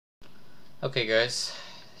Okay, guys,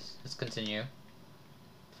 let's continue.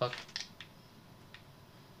 Fuck.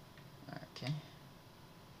 Okay.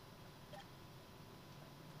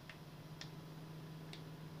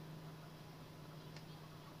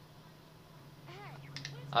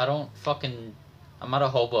 I don't fucking... I'm not a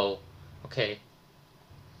hobo. Okay.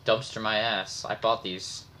 Dumpster my ass. I bought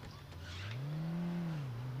these.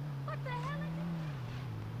 What the hell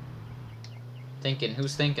is it? Thinking.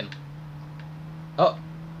 Who's thinking? Oh!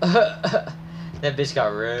 That bitch got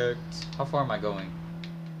wrecked. How far am I going?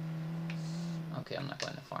 Okay, I'm not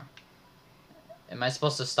going that far. Am I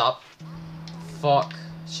supposed to stop? Fuck.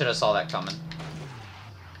 Should have saw that coming.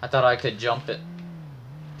 I thought I could jump it.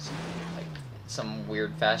 Like, some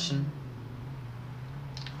weird fashion.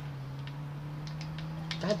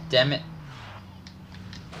 God damn it.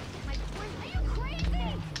 My friend, are you crazy?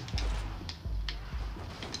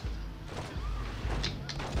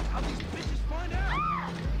 How these bitches find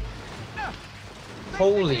out?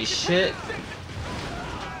 Holy shit.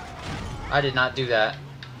 I did not do that.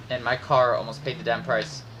 And my car almost paid the damn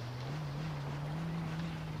price.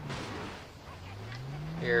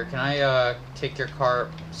 Here, can I, take your car?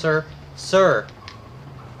 Sir? Sir!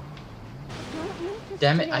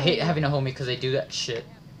 Damn it, I hate having a homie because they do that shit.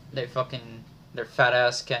 They fucking... Their fat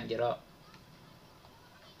ass can't get up.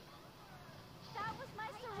 That was my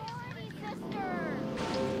sorority sister.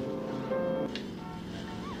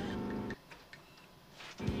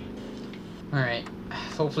 Alright.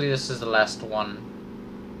 Hopefully this is the last one.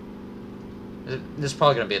 There's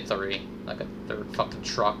probably gonna be a 3. Like a third fucking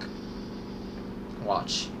truck.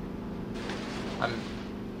 Watch. I'm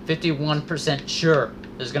 51% sure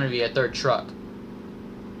there's gonna be a third truck.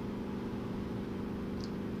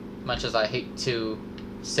 Much as I hate to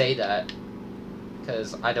say that,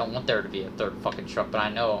 because I don't want there to be a third fucking truck, but I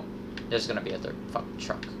know there's gonna be a third fucking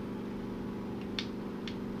truck.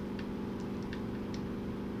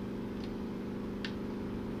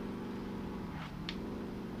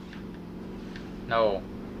 No.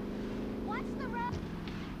 Watch the rep.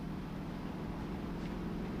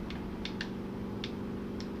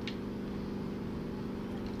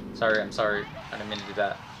 Sorry, I'm sorry. I didn't mean to do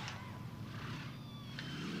that.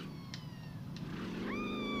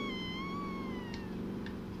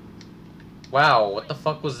 Wow, what the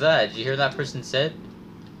fuck was that? Did you hear that person said?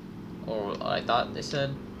 Or I thought they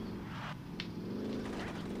said?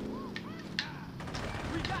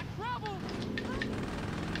 We got trouble.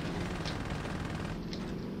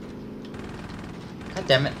 God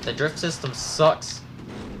damn it, the drift system sucks.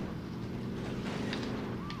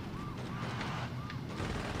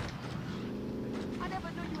 I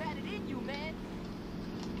never knew you had it in you, man.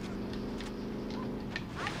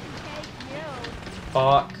 I can take you.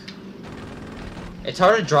 Fuck. It's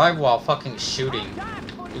hard to drive while fucking shooting,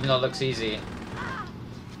 even though it looks easy.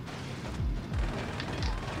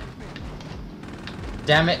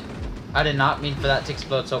 Damn it. I did not mean for that to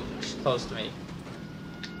explode so close to me.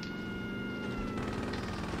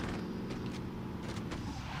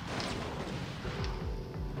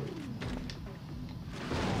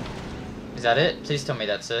 Is that it? Please tell me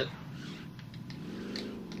that's it.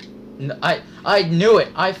 No, I knew it.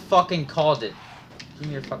 I fucking called it. Give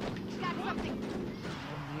me your fucking... You got something.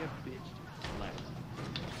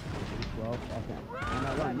 J12, okay.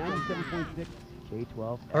 97.6,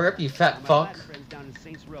 J12. Hurry up, you fat fuck. Friends down in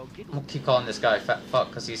Saints Row I'm gonna keep calling this guy fat fuck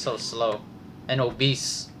because he's so slow and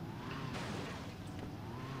obese.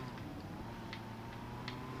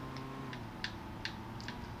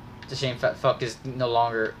 It's a shame fat fuck is no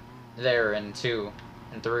longer there in 2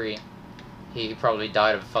 and 3. He probably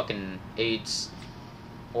died of fucking AIDS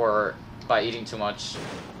or by eating too much.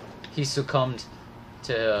 He succumbed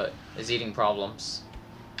to his eating problems.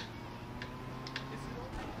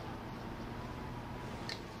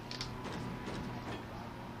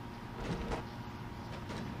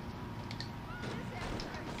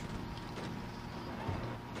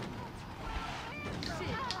 Shit,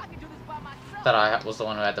 I can do this by myself. Thought I was the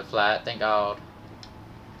one who had the flat, thank God.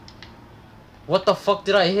 What the fuck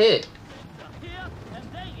did I hit?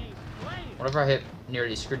 Whatever I hit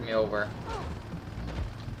nearly screwed me over.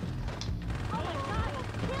 Oh my god.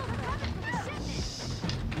 Kill the cover for the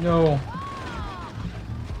shipment. No.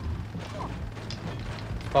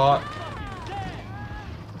 Fuck.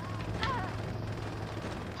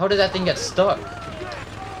 How did that thing get stuck?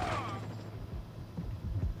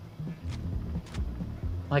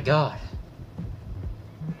 My God.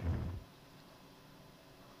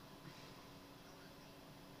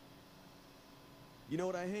 You know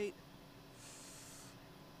what I hate?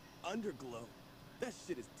 Underglow. That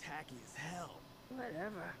shit is tacky as hell.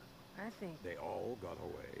 Whatever. I think They all got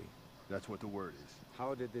away. That's what the word is.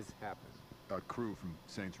 How did this happen? A crew from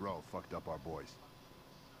Saints Row fucked up our boys.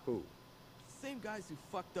 Who? Same guys who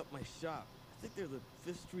fucked up my shop. I think they're the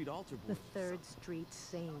 5th Street Altar The Boys. 3rd Street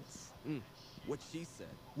Saints. What she said.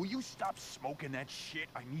 Will you stop smoking that shit?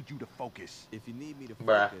 I need you to focus. If you need me to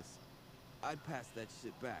Bruh. focus, I'd pass that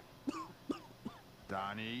shit back.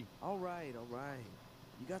 Donnie. All right, all right.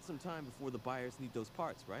 You got some time before the buyers need those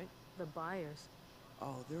parts, right? The buyers.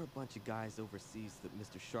 Oh, there are a bunch of guys overseas that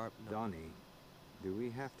Mr. Sharp knows. Donnie, do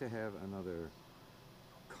we have to have another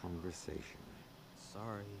conversation?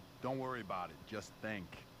 Sorry. Don't worry about it. Just think.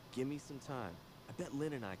 Give me some time. I bet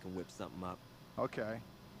Lynn and I can whip something up. Okay.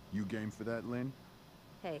 You game for that, Lynn?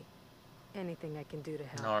 Hey, anything I can do to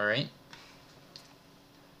help. Alright.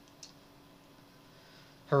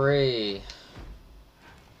 Hooray.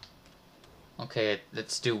 Okay,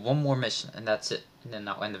 let's do one more mission, and that's it. And then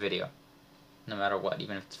I'll end the video. No matter what,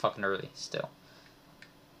 even if it's fucking early, still.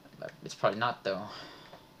 But it's probably not, though.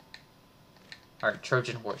 Alright,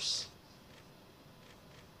 Trojan Horse.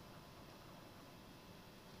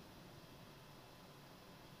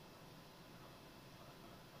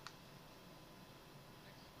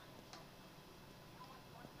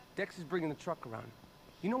 Dex is bringing the truck around.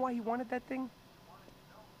 You know why he wanted that thing?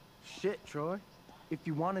 Shit, Troy. If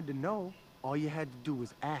you wanted to know, all you had to do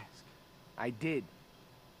was ask. I did.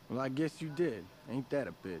 Well, I guess you did. Ain't that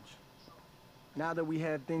a bitch? Now that we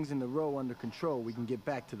have things in the row under control, we can get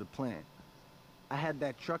back to the plan. I had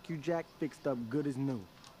that truck you jacked fixed up good as new.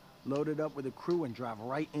 Loaded up with a crew and drive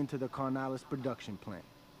right into the Carnalis production plant.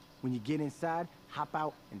 When you get inside, hop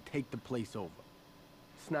out and take the place over.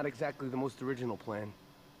 It's not exactly the most original plan.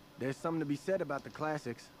 There's something to be said about the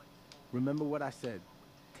classics. Remember what I said.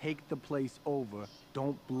 Take the place over,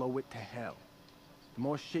 don't blow it to hell. The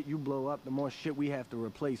more shit you blow up, the more shit we have to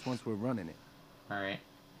replace once we're running it. Alright.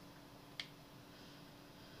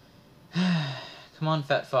 Come on,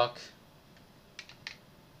 fat fuck.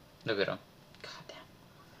 Look at him. God damn.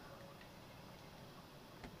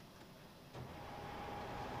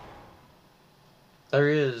 There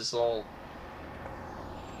he is, lol.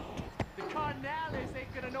 The Carnalis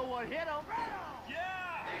ain't gonna know what hit them.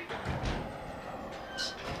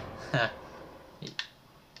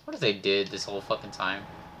 What if they did this whole fucking time?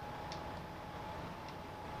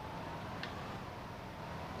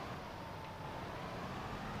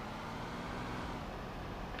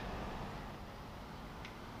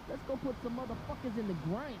 Let's go put some motherfuckers in the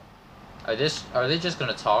grind. Are they just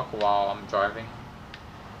gonna talk while I'm driving?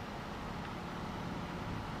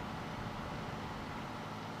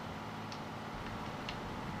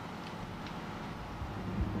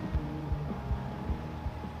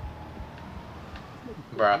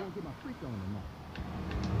 Bruh. Get my freak on tonight.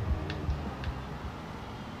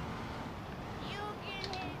 You can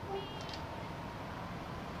hit me.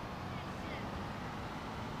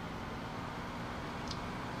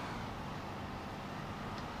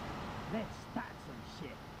 Let's start some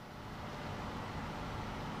shit.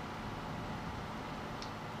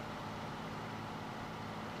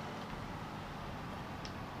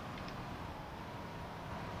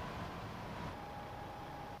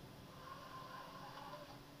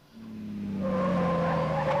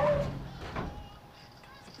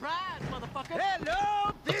 Surprise, motherfucker!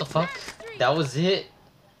 Hello! What the fuck? That was it?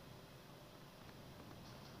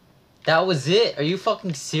 That was it? Are you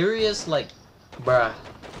fucking serious? Like, bruh.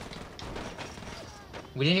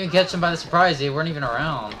 We didn't even catch them by the surprise. They weren't even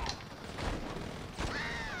around.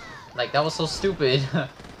 Like, that was so stupid.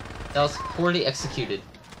 That was poorly executed,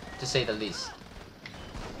 to say the least.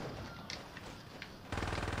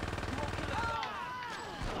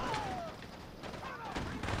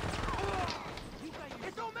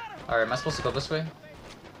 Alright, am I supposed to go this way?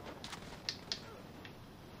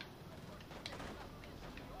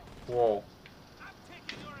 Whoa.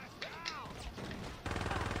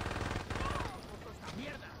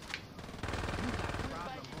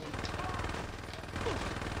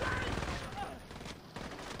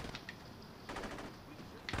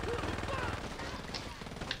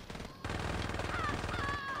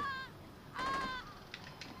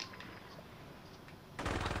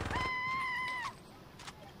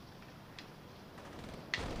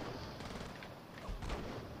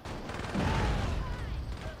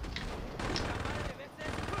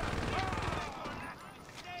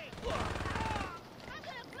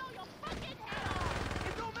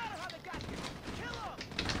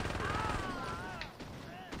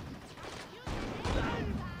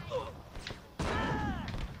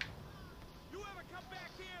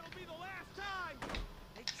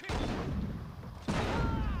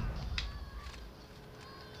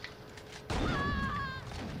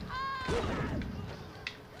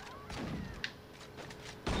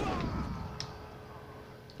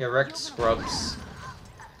 Yeah, wrecked scrubs.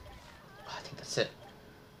 Oh, I think that's it.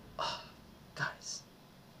 Oh, guys.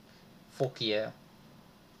 Fuck yeah.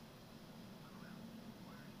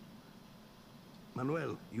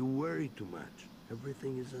 Manuel, you worry too much.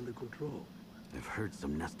 Everything is under control. I've heard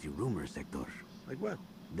some nasty rumors, Hector. Like what?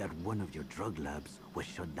 That one of your drug labs was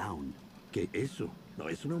shut down. ¿Qué eso? No,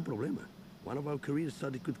 eso no es un problema. One of our careers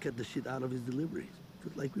thought he could cut the shit out of his deliveries.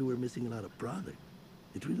 Felt like we were missing a lot of product.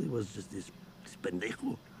 It really was just this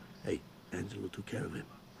pendejo. Hey, Angelo took care of him.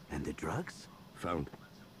 And the drugs? Found.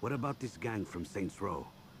 What about this gang from Saints Row?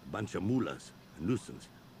 A bunch of mulas. A nuisance.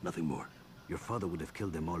 Nothing more. Your father would have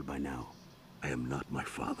killed them all by now. I am not my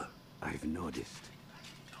father. I've noticed.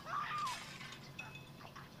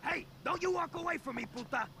 Hey, don't you walk away from me,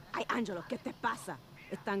 puta. Ay, Angelo, ¿qué te pasa?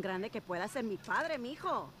 Es tan grande que pueda ser mi padre,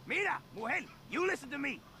 mijo. Mira, mujer, you listen to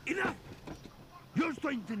me. ¡Enough! Yo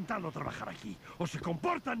estoy intentando trabajar aquí. O se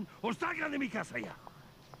comportan o salgan de mi casa ya.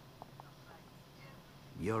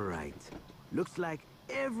 You're right. Looks like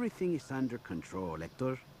everything is under control,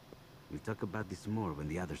 Hector. We'll talk about this more when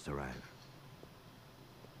the others arrive.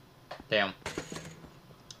 Damn.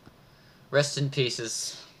 Rest in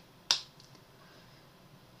pieces.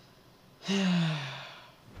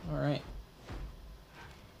 Alright.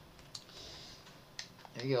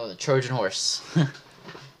 There you go, the Trojan horse.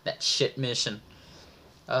 That shit mission.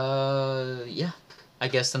 Yeah. I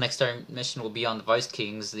guess the next mission will be on the Vice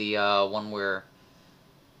Kings, the one where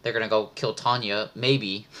they're gonna go kill Tanya,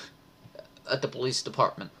 maybe, at the police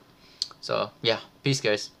department. So, yeah. Peace,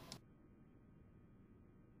 guys.